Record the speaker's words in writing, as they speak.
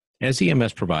As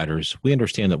EMS providers, we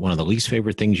understand that one of the least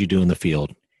favorite things you do in the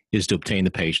field is to obtain the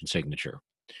patient signature.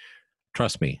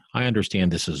 Trust me, I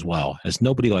understand this as well, as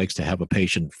nobody likes to have a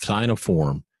patient sign a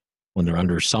form when they're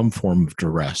under some form of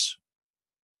duress.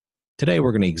 Today,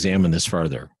 we're going to examine this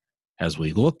further as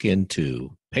we look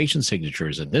into patient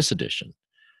signatures in this edition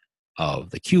of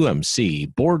the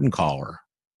QMC Board and Collar.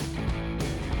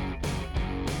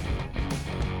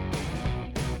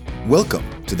 Welcome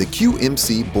to the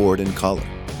QMC Board and Collar,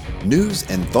 news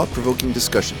and thought-provoking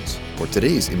discussions for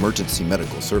today's emergency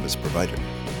medical service provider.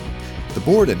 The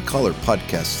Board and Collar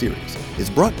podcast series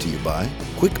is brought to you by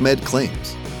QuickMed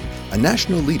Claims, a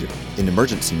national leader in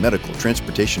emergency medical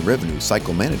transportation revenue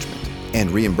cycle management and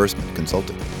reimbursement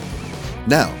consulting.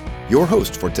 Now, your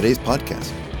host for today's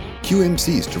podcast,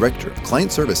 QMC's Director of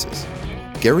Client Services,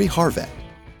 Gary Harvat.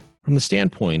 From the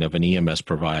standpoint of an EMS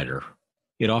provider,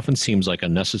 it often seems like a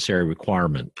necessary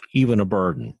requirement, even a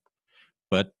burden.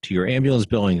 But to your ambulance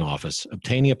billing office,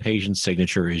 obtaining a patient's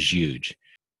signature is huge.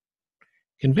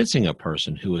 Convincing a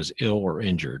person who is ill or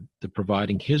injured that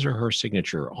providing his or her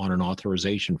signature on an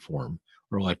authorization form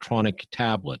or electronic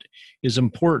tablet is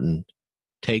important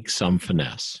takes some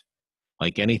finesse.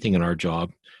 Like anything in our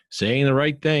job, saying the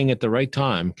right thing at the right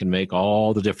time can make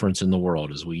all the difference in the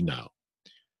world, as we know.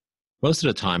 Most of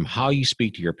the time, how you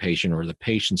speak to your patient or the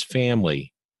patient's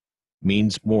family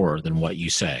means more than what you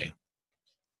say.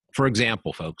 For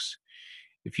example, folks,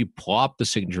 if you plop the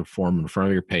signature form in front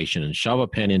of your patient and shove a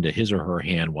pen into his or her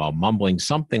hand while mumbling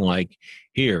something like,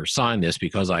 "Here, sign this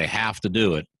because I have to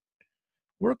do it,"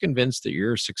 we're convinced that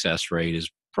your success rate is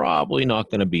probably not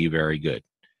going to be very good.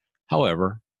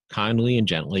 However, kindly and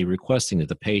gently requesting that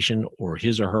the patient or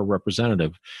his or her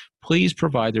representative please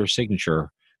provide their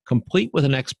signature, complete with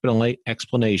an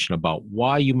explanation about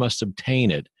why you must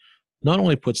obtain it, not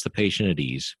only puts the patient at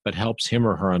ease, but helps him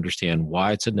or her understand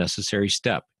why it's a necessary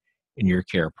step in your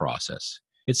care process.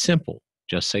 It's simple.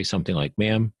 Just say something like,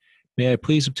 "Ma'am, may I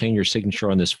please obtain your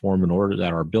signature on this form in order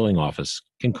that our billing office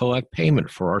can collect payment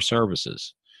for our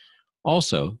services?"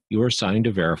 Also, you are signing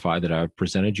to verify that I have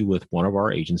presented you with one of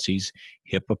our agency's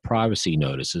HIPAA privacy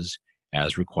notices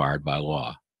as required by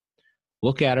law.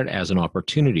 Look at it as an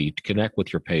opportunity to connect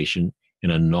with your patient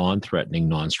in a non-threatening,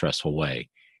 non-stressful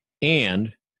way.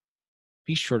 And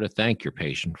be sure to thank your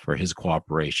patient for his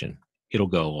cooperation. It'll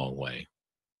go a long way.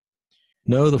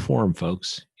 Know the form,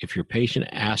 folks. If your patient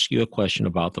asks you a question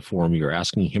about the form you're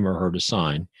asking him or her to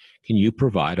sign, can you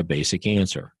provide a basic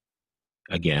answer?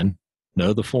 Again,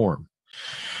 know the form.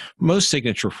 Most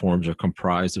signature forms are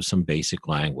comprised of some basic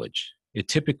language. It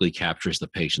typically captures the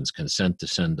patient's consent to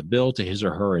send the bill to his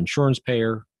or her insurance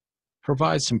payer,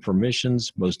 provides some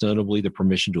permissions, most notably the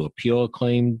permission to appeal a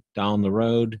claim down the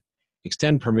road,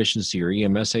 extend permissions to your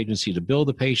EMS agency to bill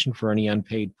the patient for any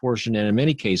unpaid portion, and in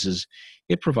many cases,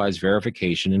 it provides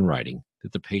verification in writing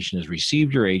that the patient has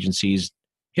received your agency's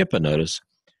HIPAA notice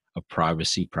of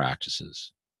privacy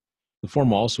practices. The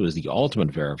form also is the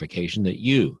ultimate verification that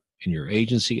you and your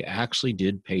agency actually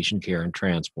did patient care and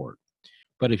transport.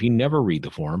 But if you never read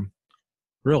the form,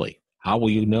 really, how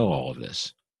will you know all of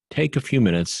this? Take a few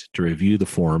minutes to review the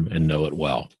form and know it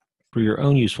well. For your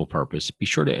own useful purpose, be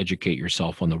sure to educate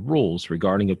yourself on the rules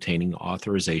regarding obtaining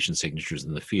authorization signatures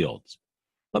in the fields.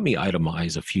 Let me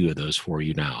itemize a few of those for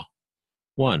you now.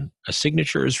 1. A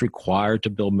signature is required to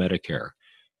bill Medicare.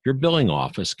 Your billing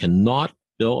office cannot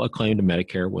bill a claim to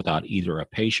Medicare without either a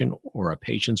patient or a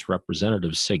patient's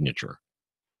representative's signature.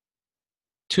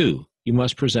 2. You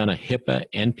must present a HIPAA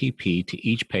NPP to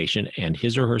each patient, and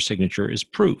his or her signature is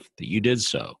proof that you did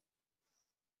so.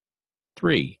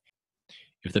 3.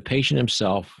 If the patient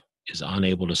himself is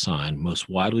unable to sign, most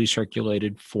widely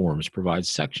circulated forms provide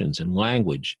sections and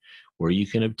language where you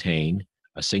can obtain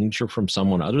a signature from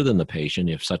someone other than the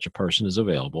patient if such a person is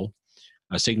available,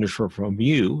 a signature from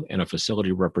you and a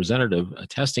facility representative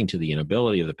attesting to the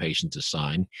inability of the patient to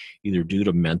sign, either due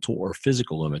to mental or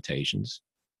physical limitations.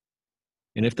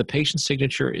 And if the patient's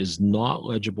signature is not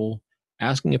legible,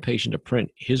 asking a patient to print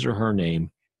his or her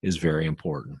name is very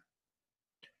important.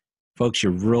 Folks, you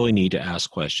really need to ask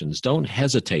questions. Don't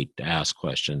hesitate to ask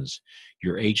questions.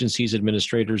 Your agency's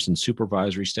administrators and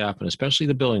supervisory staff, and especially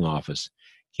the billing office,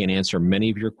 can answer many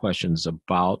of your questions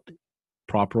about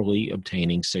properly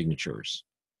obtaining signatures.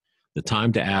 The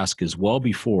time to ask is well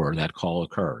before that call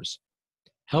occurs.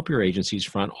 Help your agency's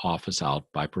front office out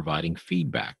by providing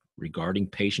feedback regarding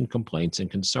patient complaints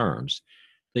and concerns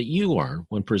that you learn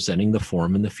when presenting the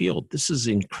form in the field. This is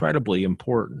incredibly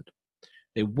important.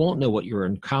 They won't know what you're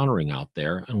encountering out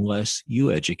there unless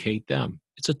you educate them.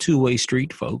 It's a two-way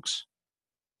street, folks.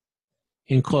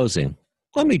 In closing,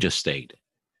 let me just state,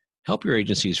 Help your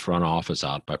agency's front office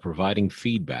out by providing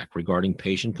feedback regarding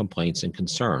patient complaints and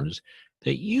concerns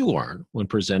that you learn when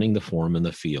presenting the form in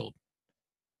the field.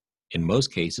 In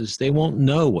most cases, they won't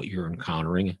know what you're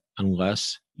encountering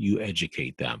unless you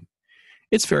educate them.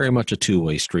 It's very much a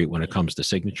two-way street when it comes to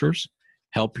signatures.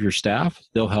 Help your staff,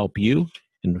 they'll help you,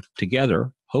 and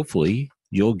together, hopefully,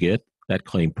 you'll get that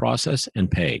claim processed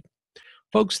and paid.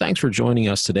 Folks, thanks for joining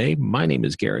us today. My name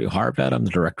is Gary Harvat. I'm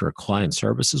the Director of Client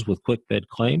Services with QuickFed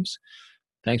Claims.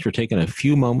 Thanks for taking a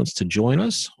few moments to join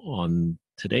us on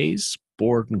today's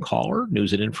Board and Caller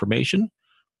News and Information.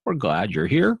 We're glad you're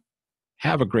here.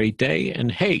 Have a great day, and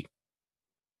hey,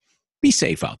 be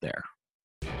safe out there.